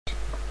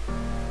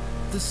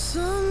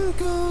sun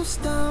goes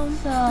down.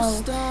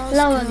 So,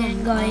 hello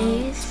again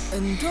guys.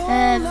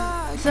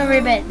 Sorry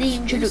about the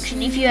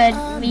introduction. If you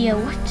heard me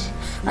out,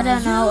 I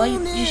don't know,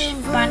 just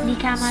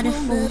Bandicam had a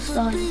full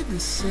time.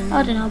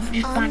 I don't know,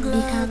 just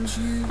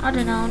Bandicam. I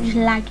don't know, I'm just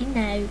lagging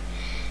now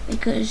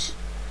because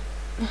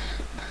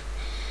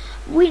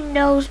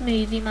Windows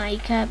Movie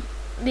Maker,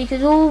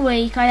 because all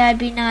week I have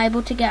been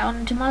able to get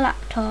onto my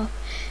laptop.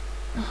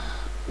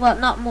 Well,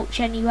 not much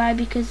anyway,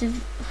 because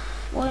of,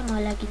 why am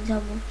I lagging so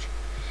much?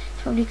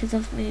 It's probably because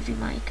of Movie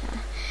Maker,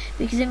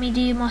 because of me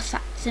doing my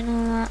sats and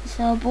all that.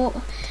 So,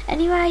 but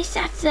anyway,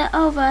 sats are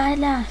over at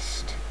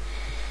last.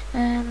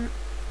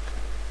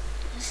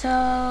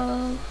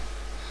 So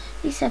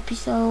this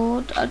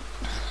episode,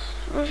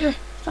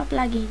 stop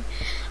lagging.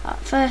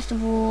 First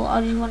of all,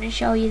 I just want to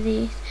show you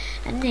this,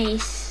 and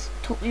this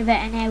took me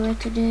about an hour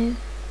to do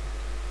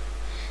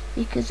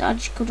because I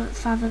just couldn't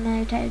fathom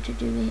out how to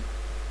do it.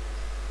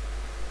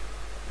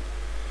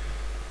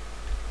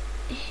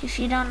 If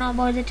you don't know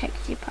by the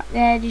texture pack,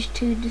 there are just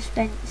 2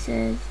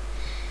 dispensers,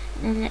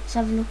 and then let's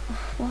have a look.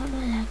 Why am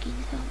I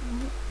lagging so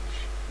much?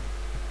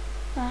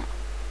 That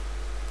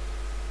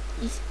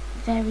is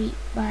very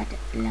bad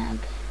lag.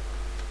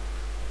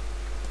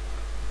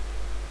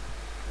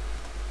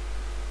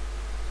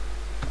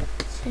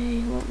 Let's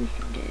see what we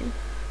can do.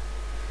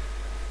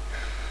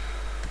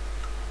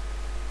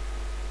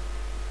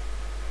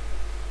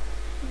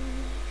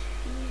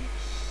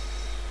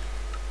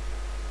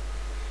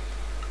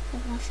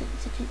 Put my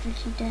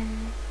sensitivity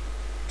down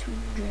to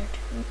 100.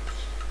 Oops.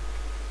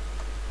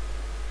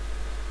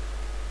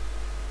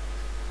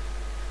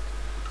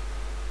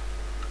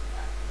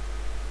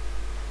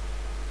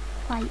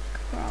 White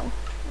crow.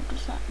 What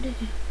does that do?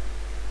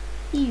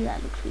 Ew,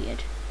 that looks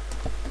weird.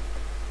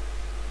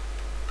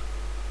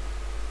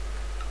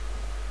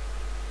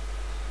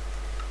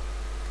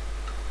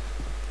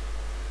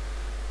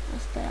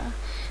 That's better.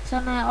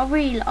 So now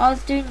I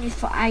was doing this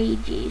for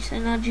ages,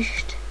 and I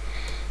just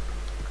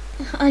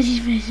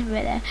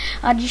better.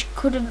 I just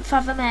couldn't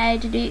fathom how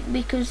to do it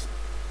because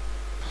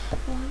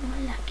why am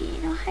I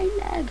lagging? I hate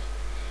lag.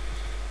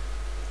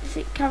 If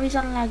it carries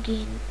on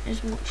lagging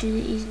as much as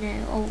it is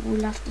now, I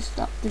will have to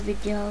stop the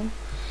video,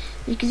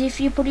 because if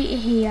you put it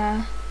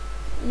here,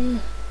 I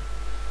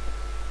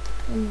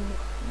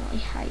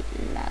hate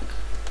lag.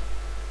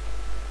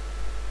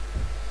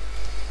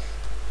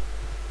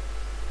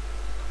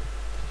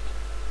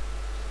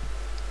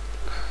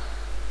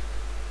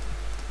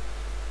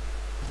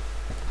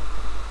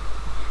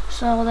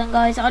 So then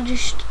guys, I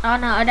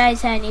know I don't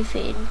say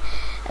anything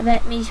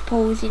about me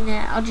pausing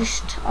there.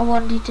 I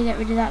wanted to get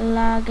rid of that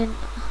lag, and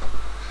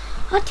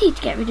I did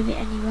get rid of it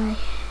anyway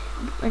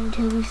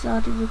until we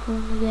started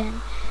recording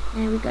again.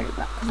 Now we got it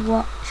back. Cause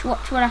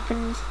watch what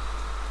happens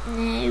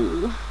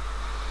now.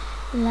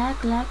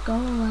 Lag, go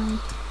away.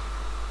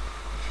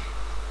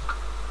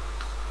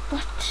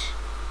 What?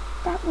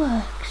 That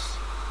works.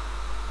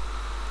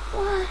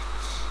 What?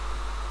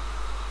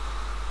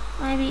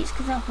 Maybe it's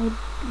because that would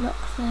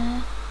lock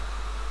there.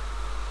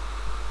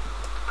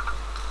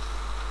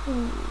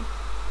 Ooh.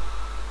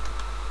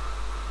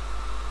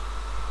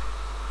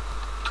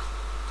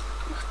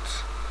 What?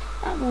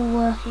 That was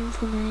working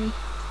for me.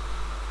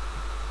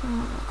 Oh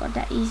my god,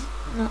 that is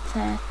not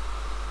fair.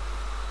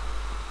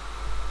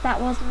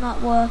 That was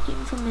not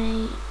working for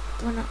me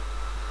when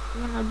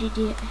I did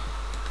it.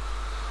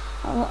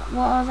 What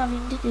I was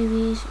having to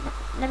do is,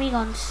 let me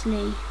go and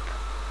sleep.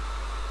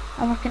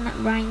 I reckon that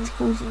rain's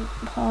causing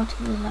part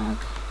of the lag.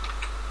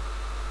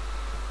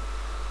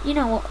 You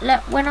know what,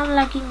 when I'm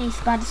lagging this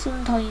bad,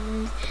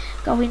 sometimes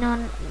going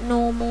on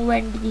normal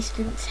render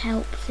distance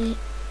helps it.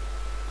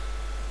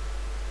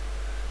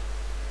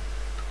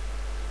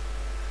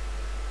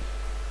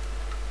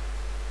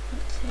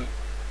 That's it.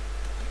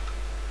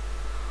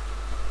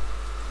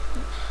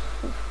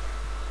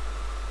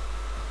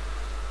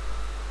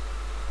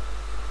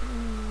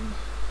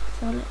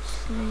 So let's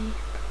sleep.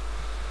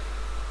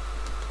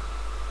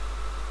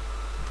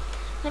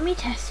 Let me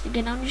test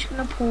again. I'm just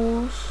gonna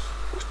pause.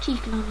 What's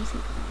cheeking on anything?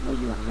 What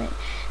do you want about?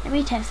 Let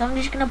me test. I'm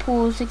just gonna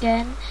pause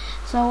again.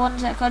 So 1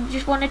 sec. I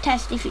just want to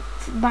test if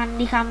it's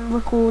Bandicam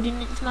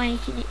recording. It's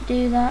making it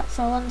do that.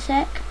 So 1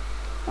 sec.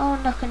 Oh,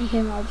 I'm not gonna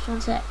hear mobs.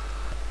 1 sec.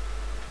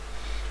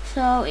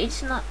 So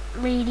it's not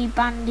really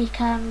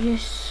Bandicam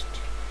just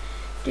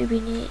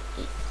doing it.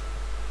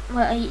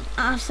 Well,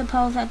 I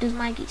suppose that does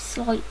make it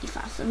slightly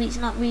faster, but it's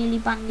not really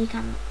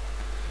Bandicam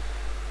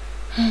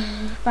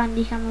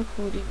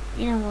recording.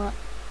 You know what?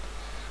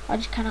 I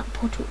just cannot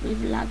put up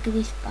with lag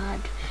this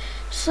bad.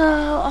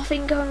 So I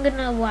think I'm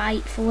gonna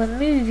wait for when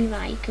Movie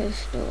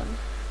Maker's done.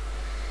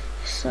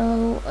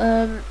 So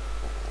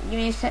give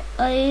me a sec.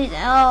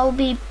 I'll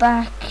be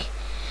back.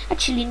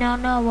 Actually, no,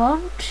 I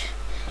won't.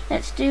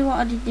 Let's do what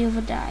I did the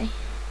other day.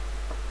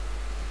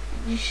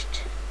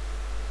 Just,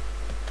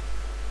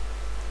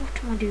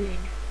 what am I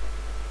doing?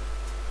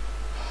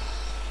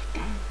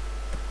 Damn.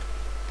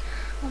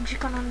 I've just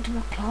gone onto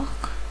my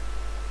clock.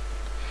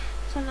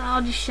 So now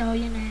I'll just show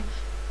you now.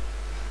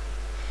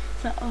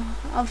 So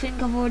I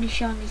think I've already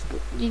shown this,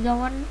 but you go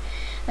on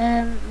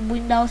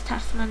Windows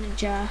Task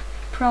Manager,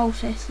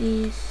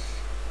 Processes,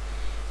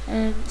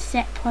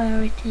 set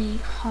priority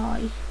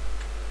high,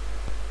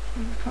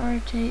 and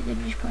priority,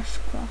 then you press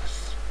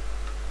cross.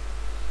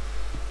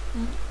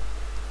 Oh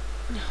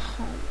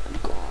my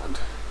god.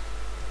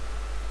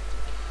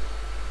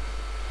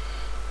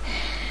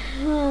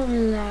 Oh,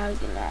 lag.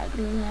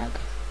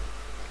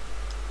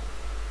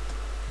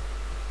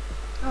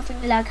 I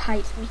think lag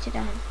hates me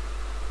today.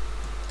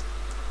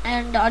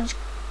 And I just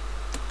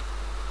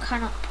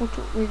cannot put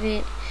up with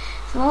it.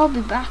 So I'll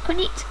be back when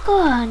it's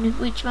gone,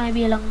 which may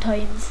be a long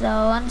time.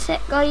 So one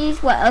sec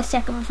guys, well a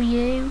second for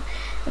you,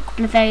 a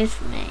couple of hours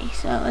for me.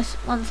 So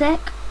one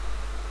sec.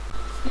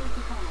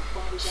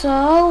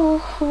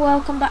 So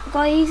welcome back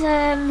guys.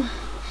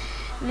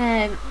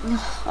 No,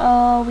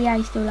 oh we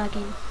are still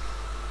lagging.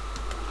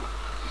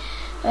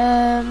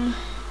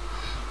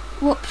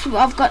 Whoops,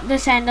 I've got the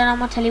sound on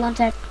my telly, one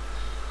sec.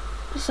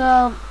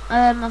 So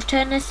I've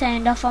turned the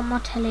sound off on my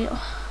telly.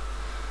 Oh,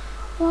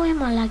 why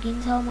am I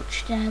lagging so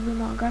much today with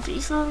Minecraft?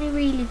 It's normally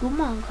really good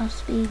Minecraft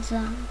speed,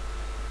 so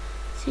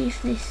see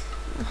if this,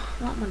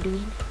 what am I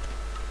doing?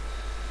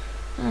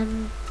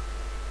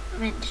 I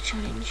meant to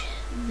change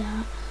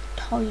that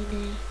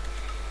tiny,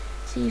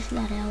 see if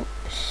that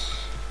helps.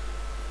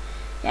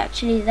 Yeah,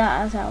 actually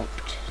that has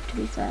helped, to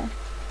be fair.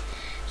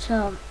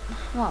 So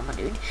what am I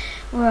doing?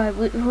 Right,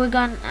 we're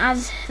going,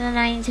 as the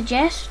name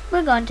suggests,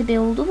 we're going to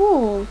build a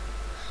wall,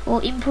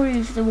 or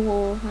improve the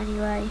wall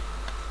anyway.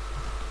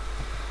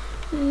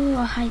 Ooh,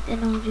 I hate the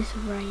noises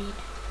of rain.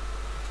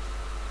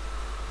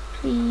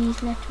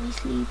 Please let me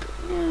sleep.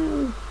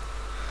 No.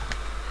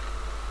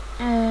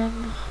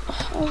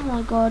 Oh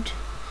my god.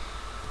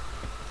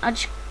 I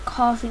just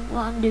can't think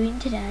what I'm doing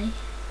today.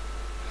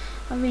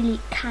 I really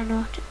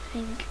cannot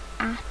think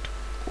at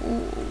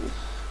all.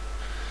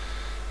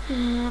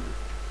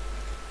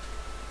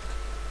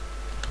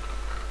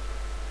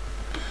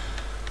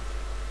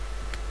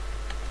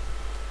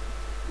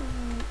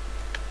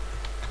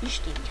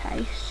 Just in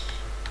case.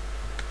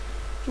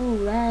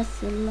 Oh,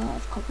 that's a lot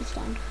of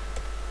cobblestone.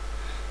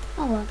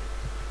 Oh well.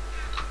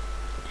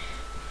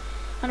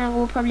 I know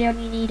we'll probably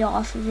only need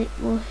half of it,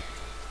 but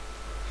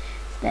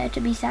it's better to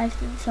be safe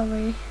than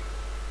sorry.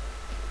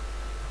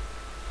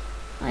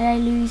 I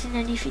ain't losing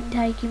anything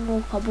taking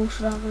more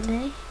cobblestone than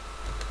me.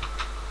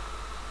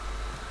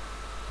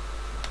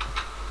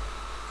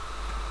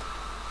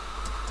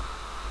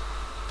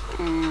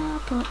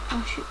 But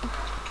I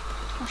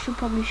should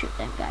probably shut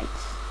them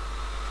gates.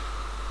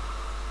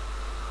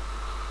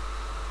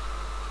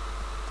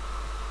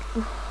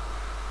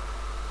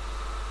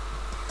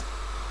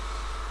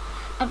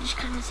 I just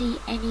can't see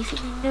anything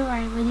in the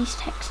rain with this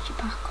texture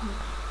pack on.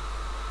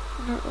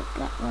 Not up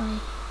that way.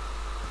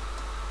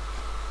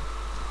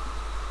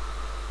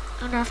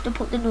 I'm gonna have to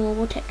put the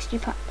normal texture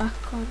pack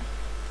back on.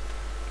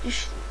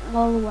 Just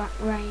while the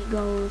rain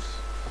goes.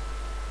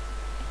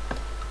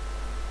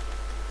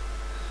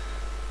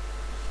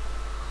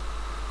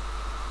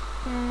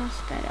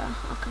 That's better.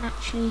 I can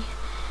actually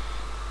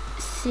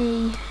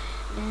see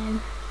now.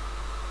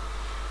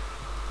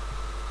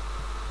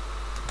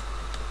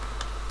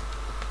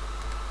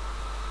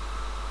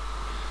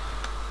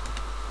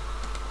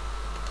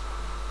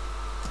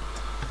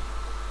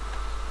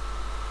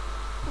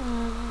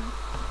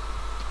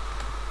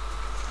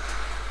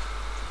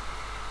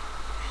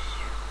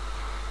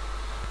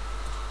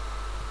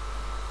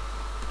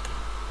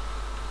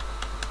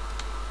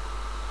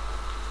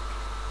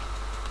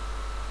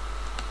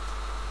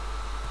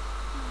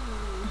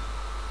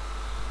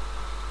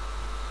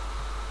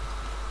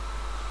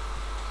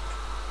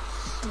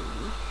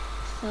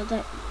 So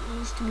that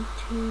needs to be 2,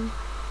 1,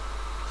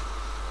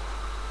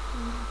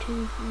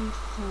 2, 3,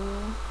 4,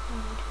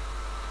 and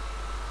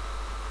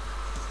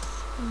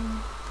 4.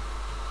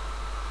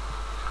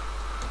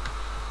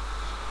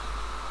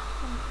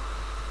 1,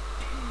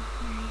 2,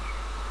 3,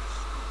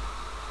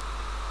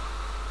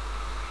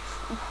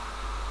 4.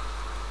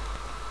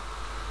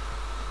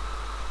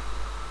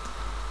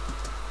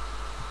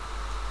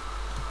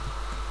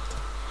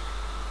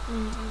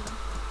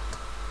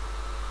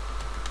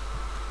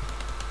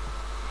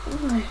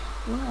 Oh,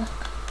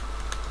 work.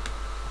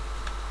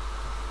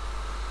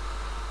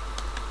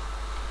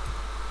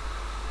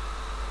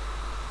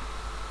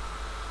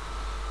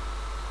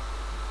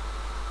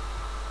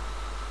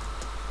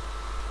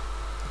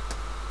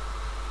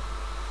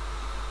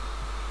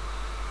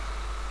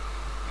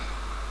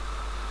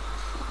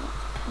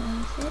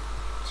 Perfect.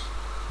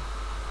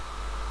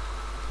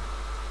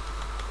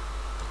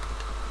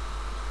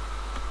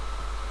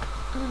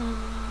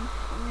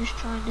 I'm just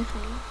trying to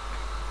think.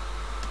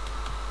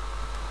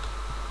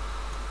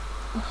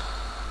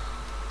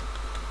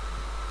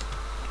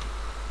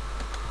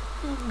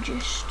 I'm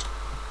just...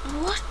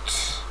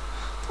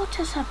 What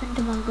has happened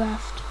to my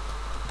graft?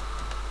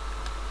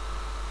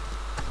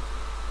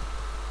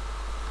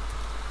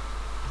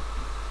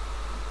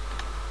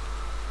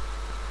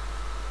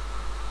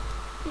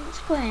 It's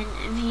when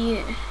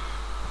view.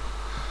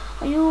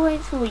 I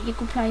always thought you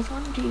could place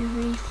 1, 2,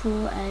 3,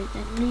 4 out,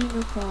 then lean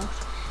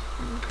across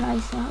and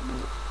place that,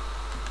 but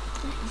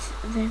that is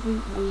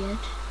very weird. 1,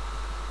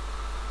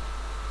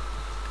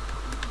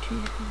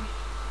 2, 3.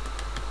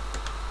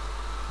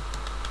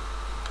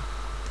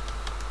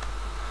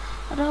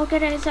 I don't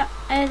get how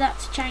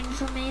that's changed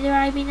from me. There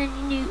ain't been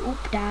any new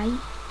update.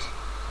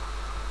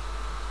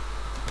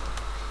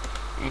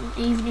 And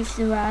even if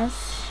there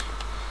has,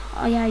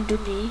 I ain't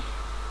done it.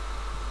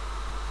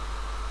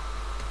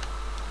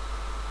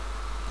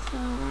 So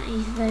that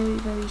is very,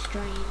 very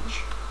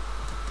strange.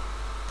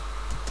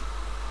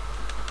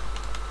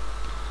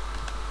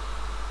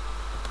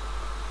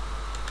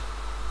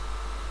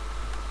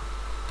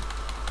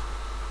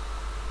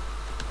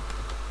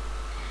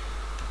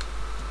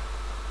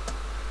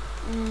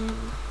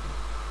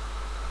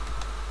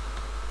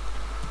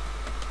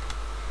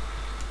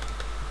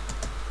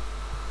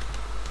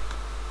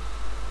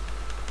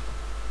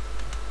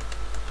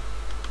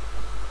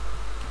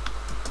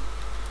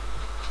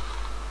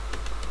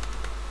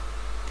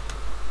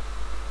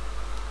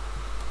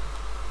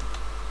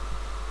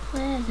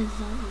 Where's a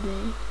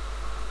zombie?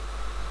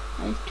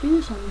 There's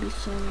 2 zombies,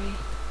 sorry.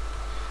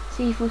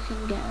 See if we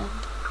can get them.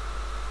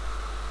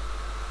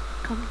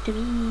 Come to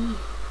me.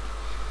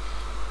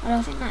 I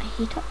don't think that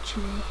hit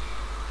actually.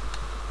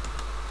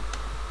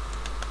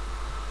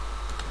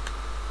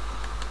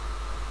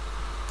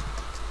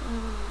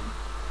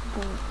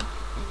 But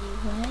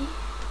anyway.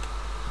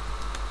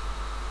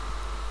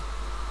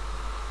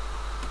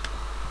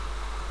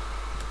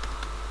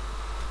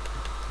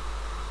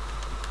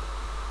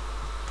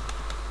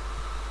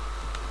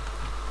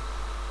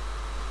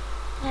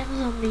 Them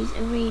zombies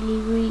are really,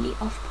 really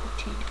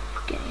off-putting.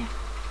 Get ya.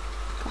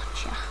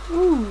 Gotcha.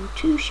 Ooh,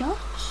 2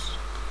 shots.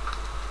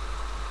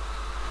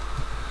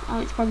 Oh,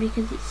 it's probably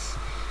because it's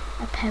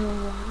a power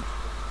one.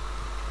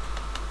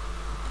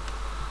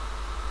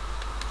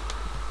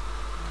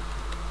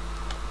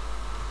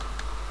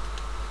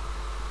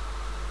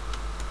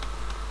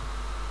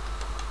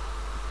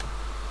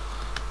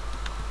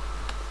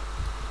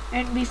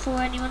 And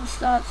before anyone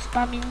starts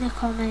spamming the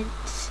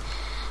comments,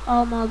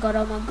 oh my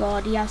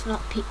god, he has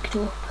not picked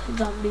up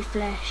zombie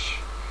flesh.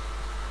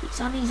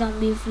 It's only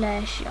zombie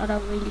flesh, I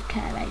don't really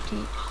care about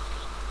it.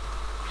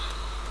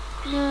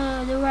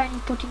 No, they're only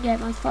putting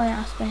out my fire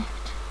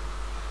aspect.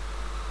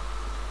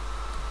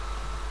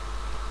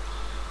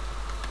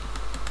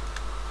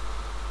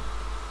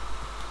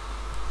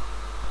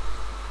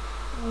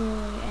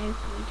 Right, how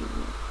can we do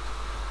it?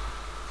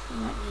 So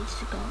that needs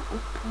to go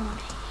up on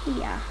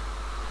here.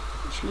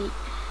 Actually,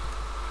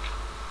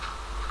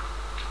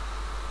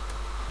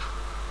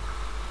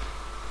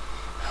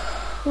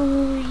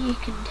 oh, you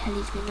can tell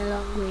it's been a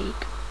long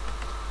week.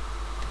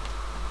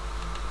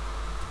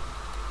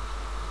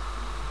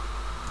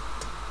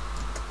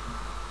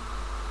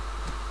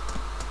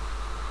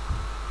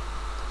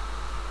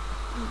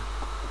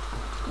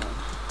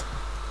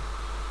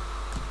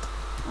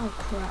 Oh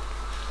crap.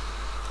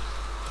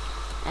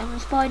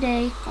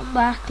 Spidey, come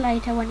back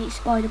later when it's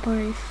spider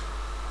proof.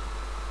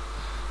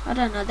 I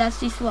don't know, that's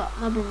just what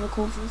my brother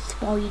calls them,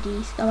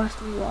 Spideys. Don't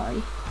ask me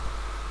why.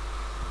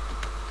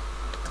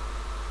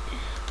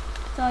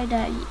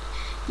 Spider,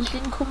 you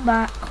can come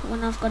back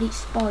when I've got it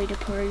spider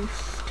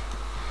proofed.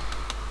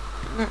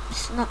 And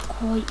that's not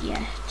quite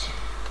yet.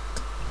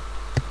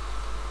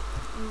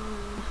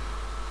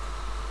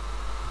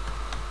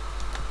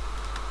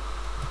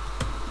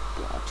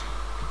 God.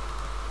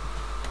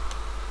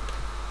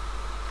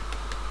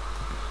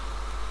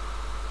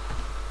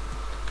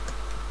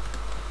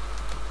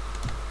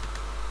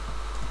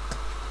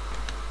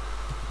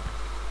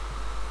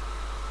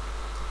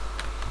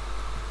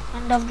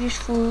 And I've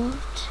just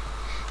thought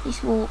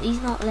this wall is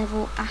not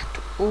level at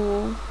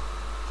all,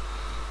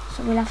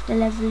 so we'll have to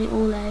level it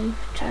all out.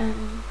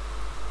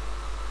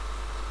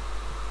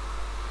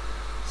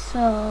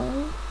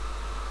 So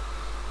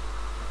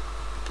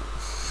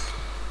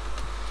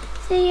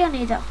see, I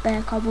knew that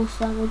bare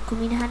cobblestone would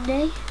come in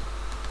handy.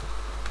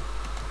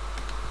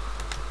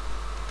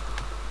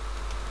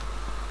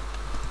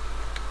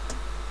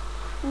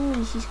 Oh,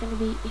 this is gonna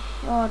be,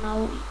 oh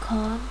no, you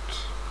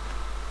can't.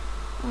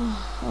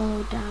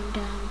 Oh, down,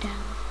 down,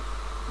 down.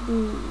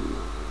 Ooh.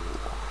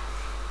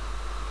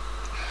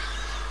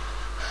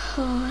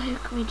 Oh, how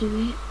can we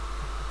do it?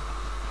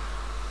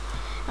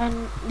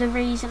 And the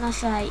reason I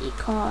say it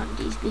can't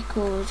is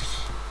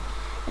because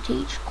at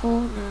each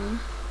corner,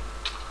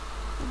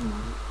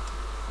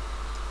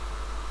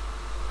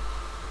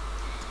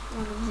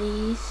 one of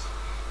these,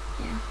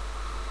 yeah,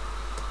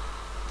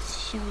 let's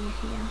show you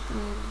here.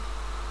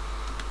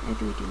 How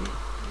do we do it?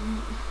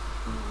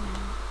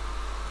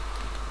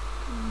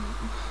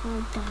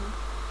 Hold down.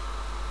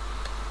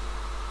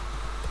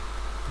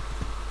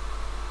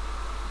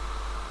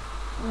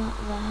 Like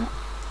that.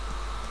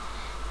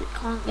 We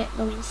can't get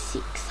going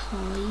 6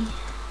 high.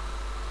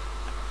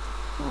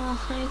 Oh,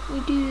 how can we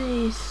do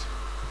this?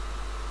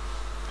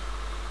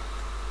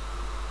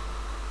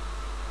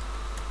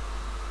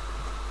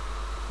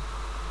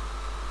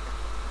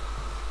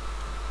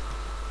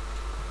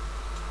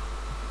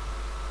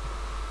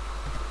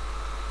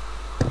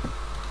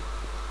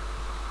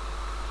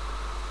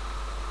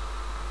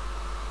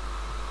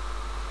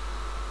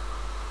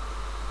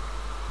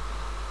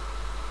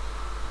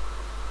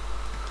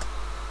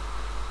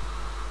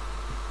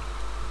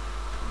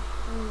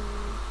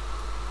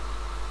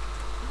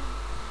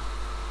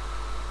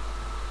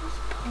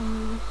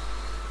 pause.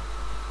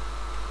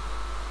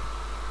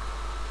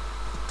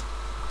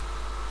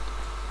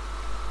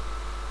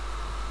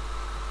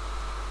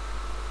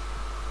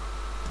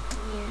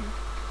 Yeah.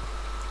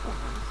 What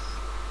else?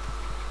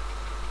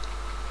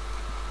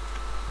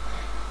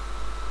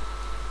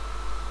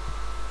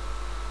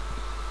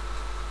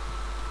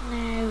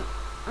 No,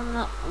 I'm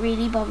not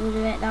really bothered with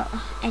it. That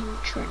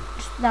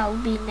entrance, that will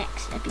be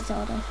next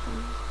episode, I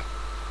think.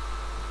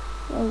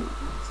 Whoa,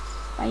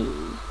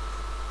 Spidey.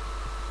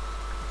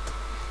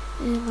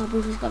 My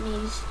brother's got me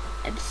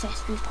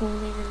obsessed with calling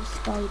them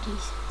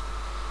Spideys.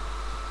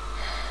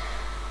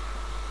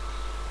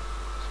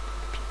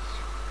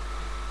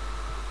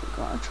 We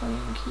gotta try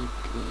and keep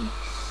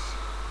this.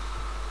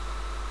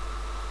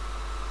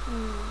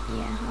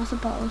 Yeah, I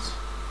suppose.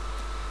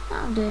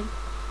 That'll do.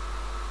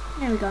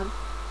 There we go.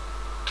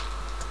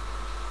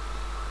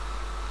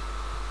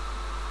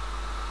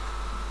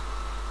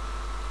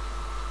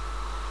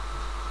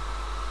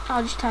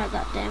 I'll just tie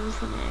that down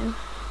for now.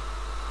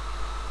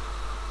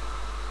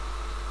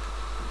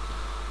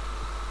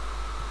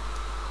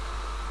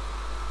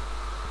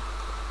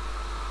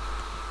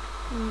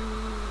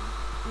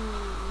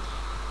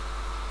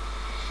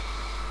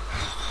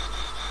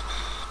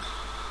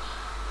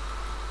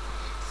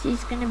 So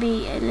it's gonna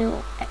be a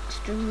little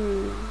extra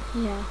room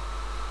here.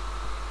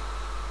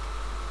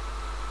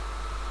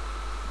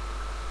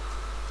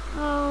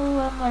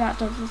 Oh, my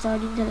laptop's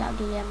deciding to lag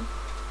again.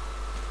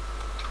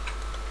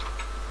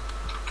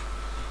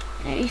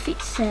 Now if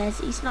it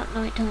says it's not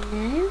night time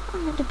now,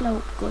 I'm going to blow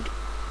up good.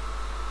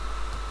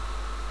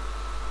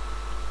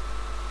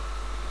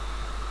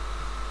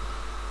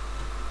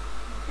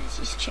 Let's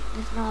just check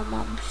there's no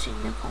mobs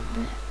in the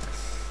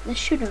complex. There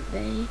shouldn't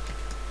be.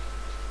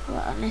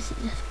 Well, unless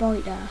it's a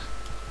spider.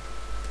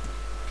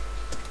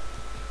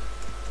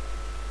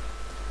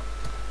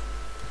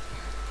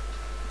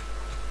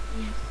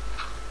 Yeah.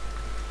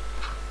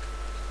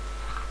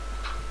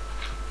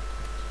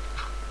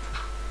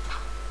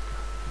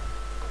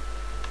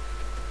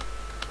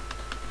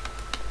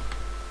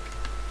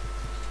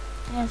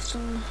 I have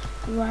some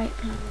great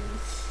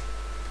plans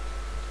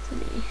for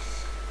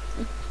this,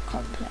 the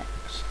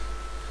complex.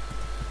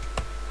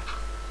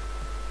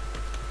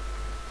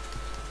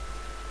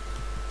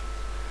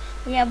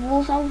 We have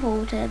also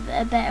thought of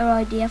a better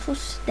idea for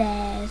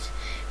stairs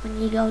when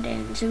you go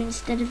down, so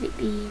instead of it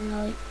being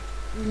like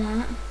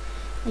that,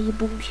 where you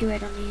bump your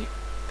head on it,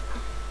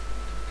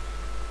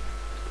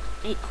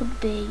 it could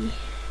be,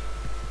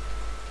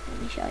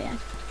 let me show you,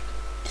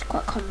 it's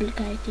quite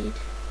complicated.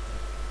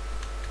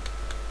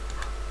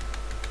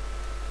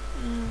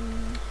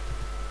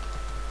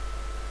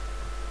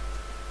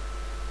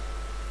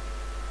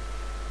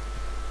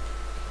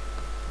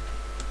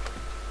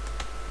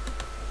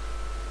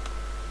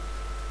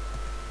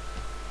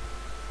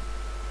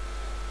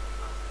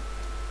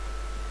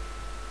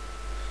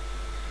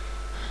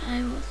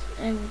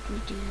 I would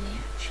redo it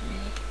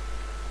actually.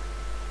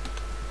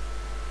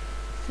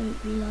 So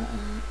it'd be like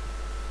that.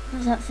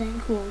 Does that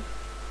sound cool?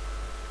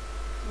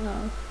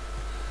 Well,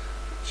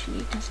 actually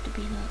it has to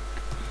be like.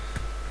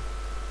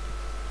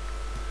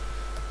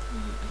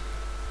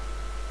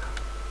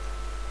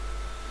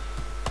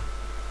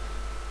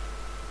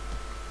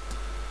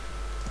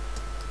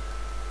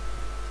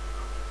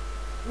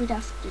 We'd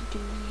have to do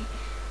it.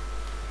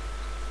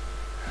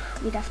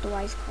 We'd have to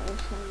wise call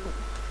someone.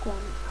 Go on.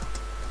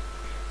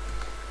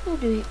 We'll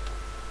do it.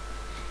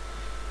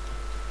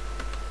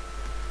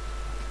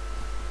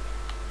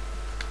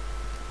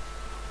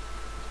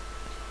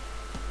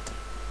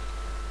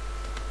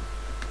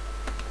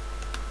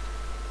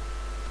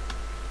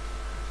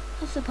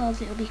 I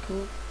suppose it'll be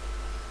cool.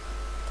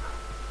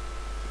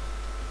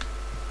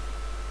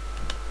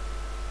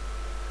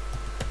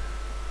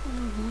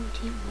 Oh,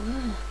 won't it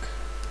work?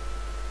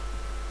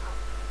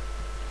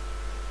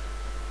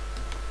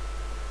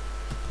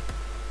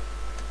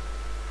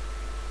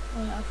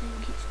 Well, I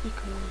think it's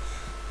because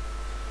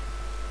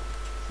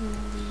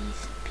all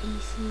these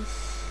pieces.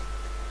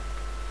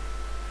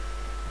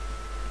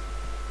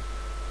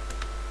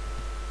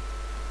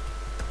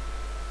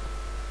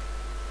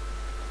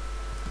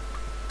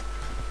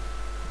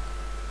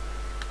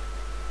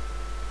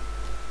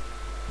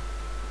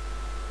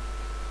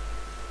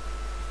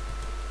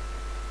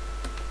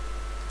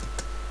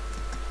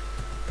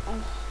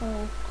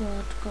 Oh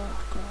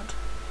God.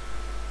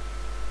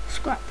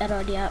 Scrap that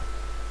idea.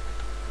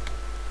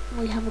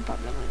 We have a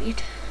problem with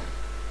it.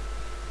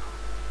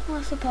 Well,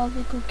 I suppose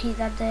we could keep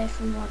that there if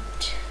we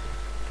want.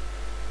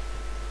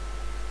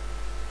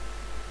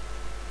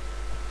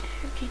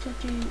 How did I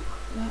do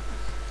that?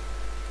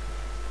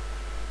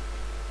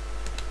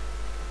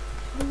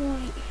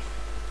 Right.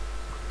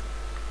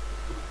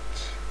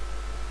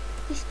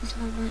 This does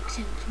not make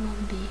sense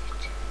one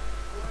bit.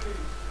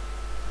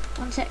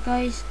 One sec,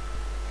 guys.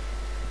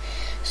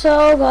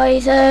 So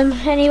guys,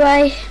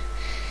 anyway,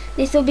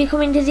 this will be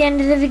coming to the end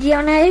of the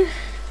video now.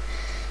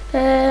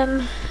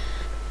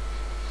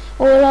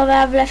 All I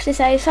have left to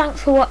say is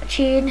thanks for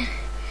watching.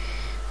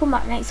 Come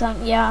back next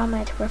time. Yeah, I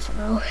made a breath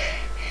now.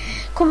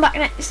 come back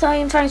next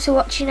time. Thanks for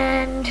watching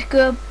and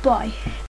goodbye.